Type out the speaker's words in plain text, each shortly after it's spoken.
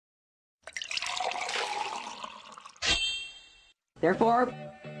Therefore,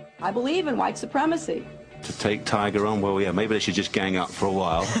 I believe in white supremacy. To take Tiger on, well, yeah, maybe they should just gang up for a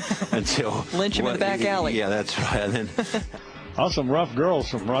while until... Lynch him in the back alley. Yeah, that's right. And then... Oh, some rough girls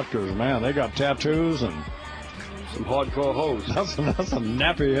from Rutgers, man. They got tattoos and some hardcore hoes. That's some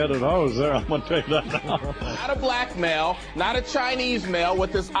nappy-headed hoes there, I'm going to tell you that now. Not a black male, not a Chinese male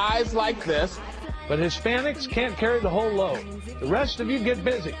with his eyes like this. But Hispanics can't carry the whole load. The rest of you get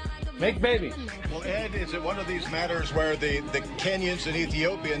busy. Make babies. Well, Ed, is it one of these matters where the Kenyans and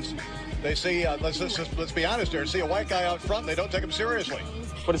Ethiopians, they see, let's be honest here, see a white guy out front and they don't take him seriously?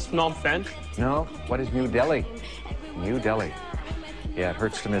 What is Phnom Penh? No, what is New Delhi? New Delhi. Yeah, it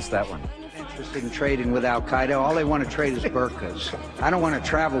hurts to miss that one. Interested in trading with Al-Qaeda. All they want to trade is burqas. I don't want to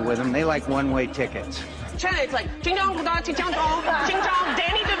travel with them. They like one-way tickets. China, it's like ching chong ching chong ching chong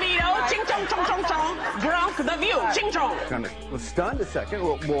Danny DeVito, ching chong chong chong chong Gronk the View, ching chong. Kind of was stunned a second.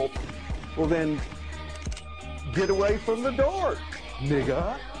 Well, then get away from the door,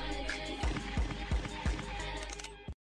 nigga.